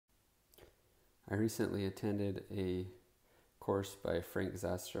I recently attended a course by Frank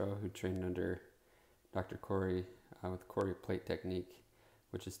Zastrow, who trained under Dr. Khoury with Khoury Plate Technique,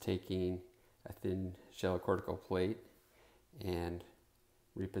 which is taking a thin shell cortical plate and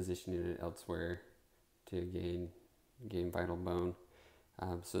repositioning it elsewhere to gain vital bone.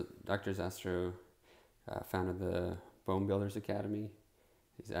 So Dr. Zastrow founded the Bone Builders Academy.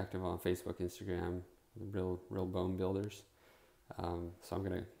 He's active on Facebook, Instagram, real bone builders. So I'm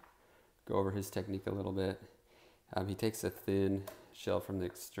going to go over his technique a little bit. He takes a thin shell from the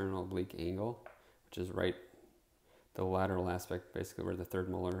external oblique angle, which is right the lateral aspect, basically where the third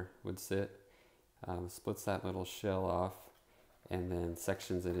molar would sit. Splits that little shell off and then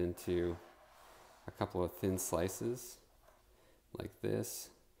sections it into a couple of thin slices like this.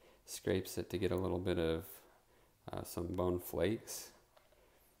 Scrapes it to get a little bit of some bone flakes,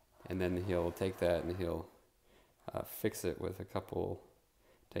 and then he'll take that and he'll fix it with a couple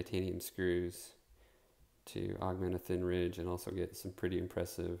titanium screws to augment a thin ridge and also get some pretty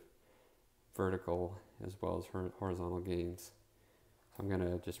impressive vertical as well as horizontal gains. So I'm going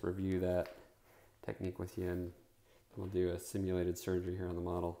to just review that technique with you, and we'll do a simulated surgery here on the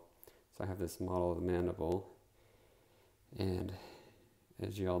model. So I have this model of the mandible, and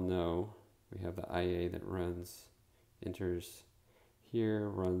as you all know, we have the IA that enters here,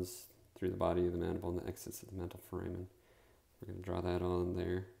 runs through the body of the mandible, and then exits at the mental foramen. We're going to draw that on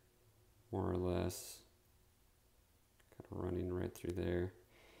there, more or less, kind of running right through there.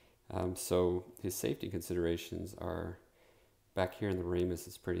 So his safety considerations are back here in the ramus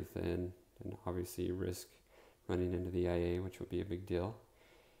is pretty thin, and obviously you risk running into the IA, which would be a big deal.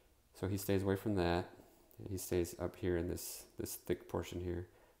 So he stays away from that. He stays up here in this thick portion here,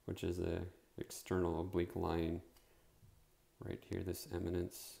 which is a external oblique line right here, this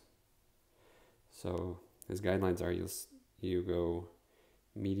eminence. So his guidelines are you go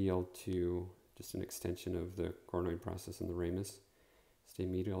medial to just an extension of the coronoid process in the ramus. Stay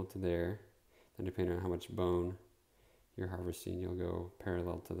medial to there. Then depending on how much bone you're harvesting, you'll go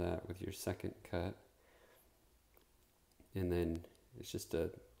parallel to that with your second cut. And then it's just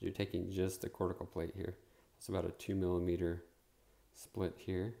you're taking just the cortical plate here. It's about a 2 millimeter split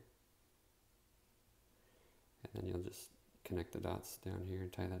here. And then you'll just connect the dots down here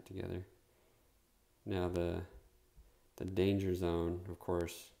and tie that together. Now the danger zone, of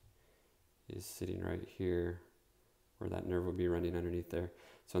course, is sitting right here where that nerve will be running underneath there.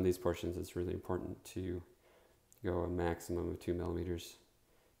 So in these portions, it's really important to go a maximum of 2 millimeters.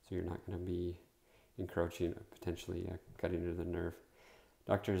 So you're not going to be encroaching, potentially cutting into the nerve.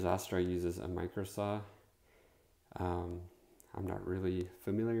 Dr. Zastrow uses a microsaw. I'm not really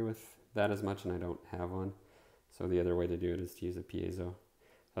familiar with that as much, and I don't have one. So the other way to do it is to use a piezo.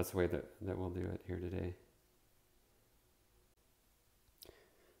 That's the way that we'll do it here today.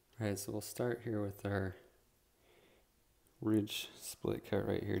 Alright, so we'll start here with our ridge split cut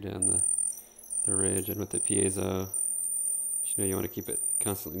right here down the ridge, and with the piezo, you want to keep it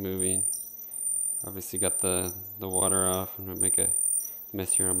constantly moving. Obviously got the water off. I'm going to make a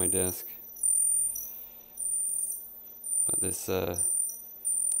mess here on my desk. But this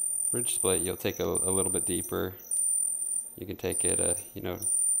ridge split, you'll take a little bit deeper. You can take it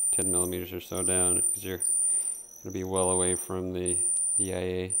 10 millimeters or so down, because you're going to be well away from the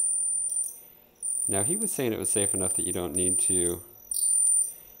IA. Now he was saying it was safe enough that you don't need to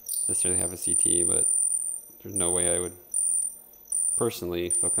necessarily have a CT, but there's no way I would personally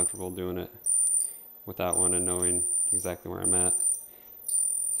feel comfortable doing it without one and knowing exactly where I'm at.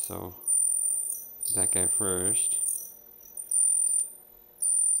 So that guy first.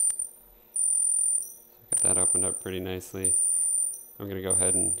 Got that opened up pretty nicely. I'm going to go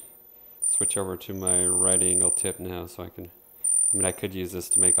ahead and switch over to my right angle tip now, so I could use this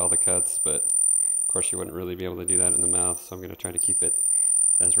to make all the cuts, but of course you wouldn't really be able to do that in the mouth, so I'm going to try to keep it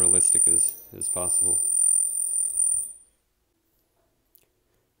as realistic as possible.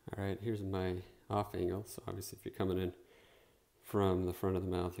 Alright, here's my off angle. So obviously if you're coming in from the front of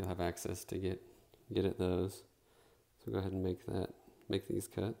the mouth, you'll have access to get at those. So go ahead and make these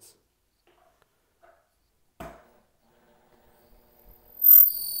cuts.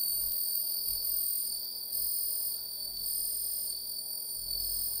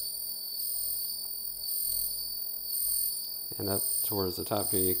 And up towards the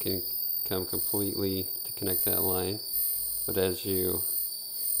top here, you can come completely to connect that line. But as you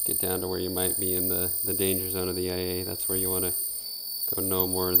get down to where you might be in the danger zone of the IA, that's where you want to go no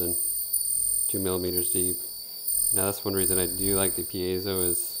more than 2 millimeters deep. Now that's one reason I do like the piezo,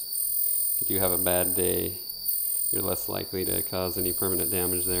 is if you do have a bad day, you're less likely to cause any permanent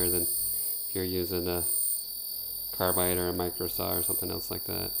damage there than if you're using a carbide or a microsaw or something else like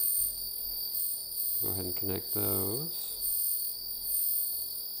that. Go ahead and connect those.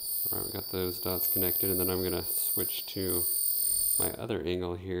 Alright, we got those dots connected, and then I'm going to switch to my other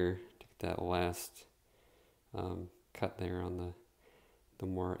angle here to get that last cut there on the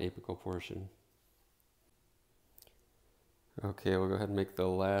more apical portion. Okay, we'll go ahead and make the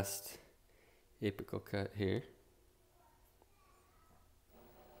last apical cut here.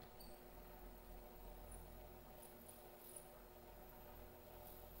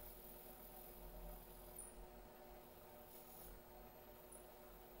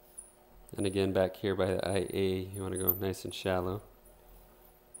 And again, back here by the IA, you want to go nice and shallow.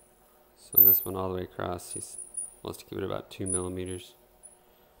 So on this one all the way across, he wants to keep it about 2 millimeters.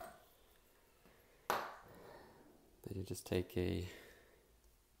 Then you just take a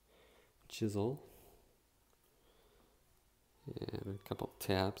chisel and a couple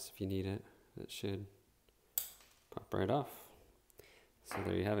taps if you need it. That should pop right off. So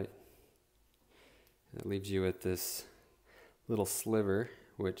there you have it. That leaves you with this little sliver,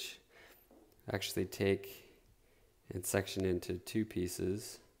 which actually take and section into 2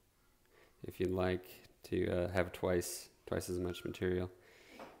 pieces if you'd like to have twice as much material.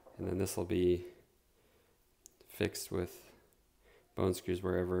 And then this will be fixed with bone screws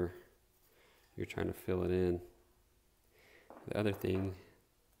wherever you're trying to fill it in. The other thing,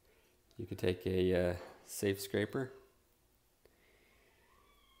 you could take a safe scraper,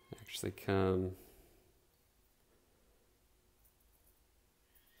 actually come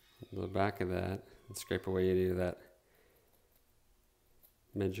on the back of that and scrape away any of that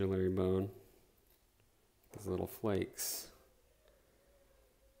medullary bone, these little flakes.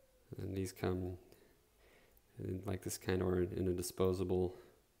 And these come in like this kind, or in a disposable,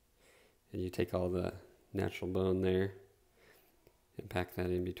 and you take all the natural bone there and pack that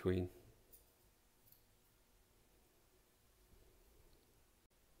in between.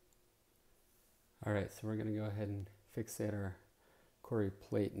 Alright, so we're going to go ahead and fixate our Khoury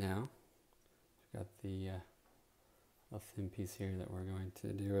plate now. We've got the a thin piece here that we're going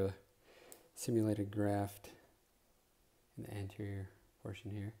to do a simulated graft in the anterior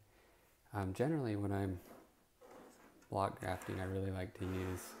portion here. Generally when I'm block grafting, I really like to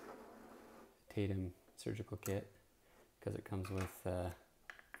use Tatum surgical kit because it comes with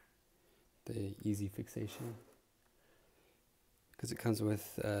the easy fixation. Because it comes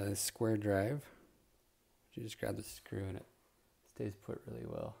with a square drive. You just grab the screw and it stays put really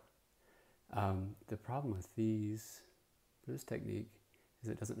well. The problem with this technique is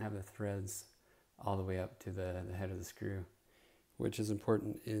it doesn't have the threads all the way up to the head of the screw, which is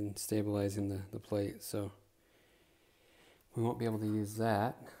important in stabilizing the plate. So we won't be able to use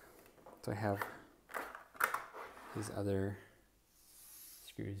that. So I have these other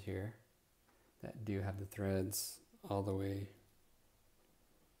screws here that do have the threads all the way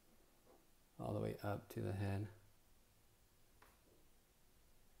up to the head.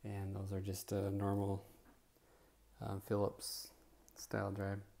 And those are just a normal Phillips style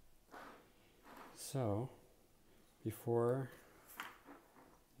drive. So before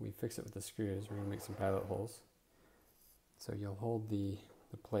we fix it with the screws, we're going to make some pilot holes. So you'll hold the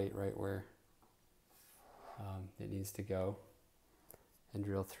plate right where it needs to go and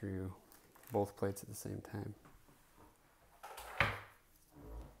drill through both plates at the same time.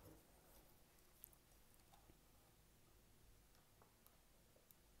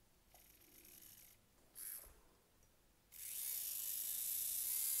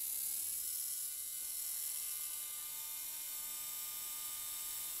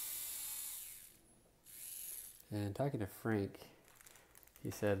 And talking to Frank,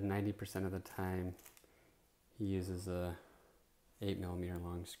 he said 90% of the time he uses a 8mm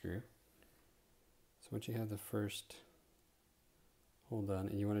long screw. So once you have the first hole done,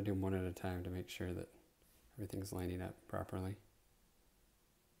 and you want to do them one at a time to make sure that everything's lining up properly.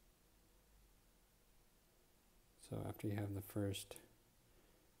 So after you have the first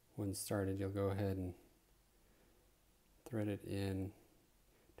one started, you'll go ahead and thread it in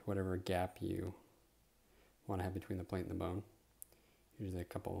to whatever gap you want to have between the plate and the bone, usually a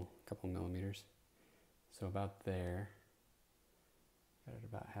couple millimeters. So about there, got it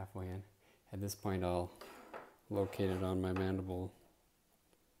about halfway in. At this point I'll locate it on my mandible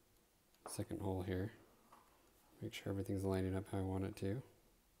second hole here, make sure everything's lining up how I want it to,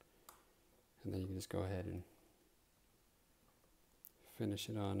 and then you can just go ahead and finish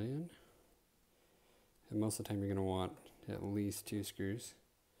it on in. And most of the time you're going to want at least 2 screws.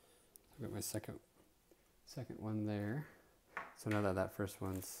 I've got my second one there. So now that first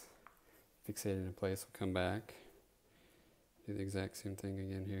one's fixated in place, we'll come back, do the exact same thing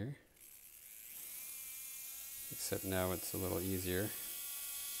again here, except now it's a little easier.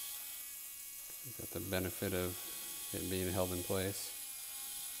 We've got the benefit of it being held in place.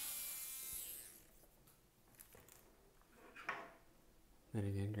 Then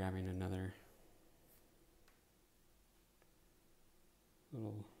again, grabbing another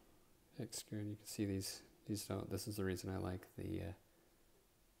little hex screw, and you can see these don't, this is the reason I like the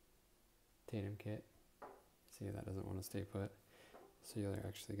Tatum kit. See, that doesn't want to stay put. So you're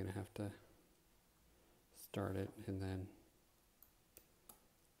actually going to have to start it and then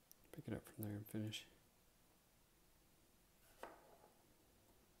pick it up from there and finish.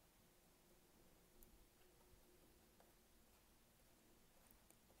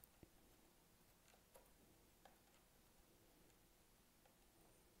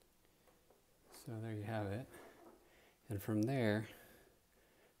 So there you have it. And from there,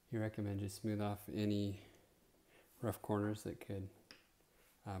 you recommend you smooth off any rough corners that could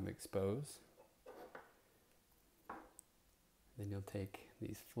expose. Then you'll take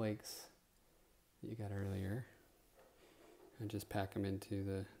these flakes that you got earlier and just pack them into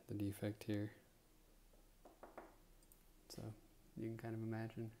the defect here. So you can kind of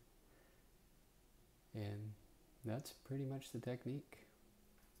imagine. And that's pretty much the technique.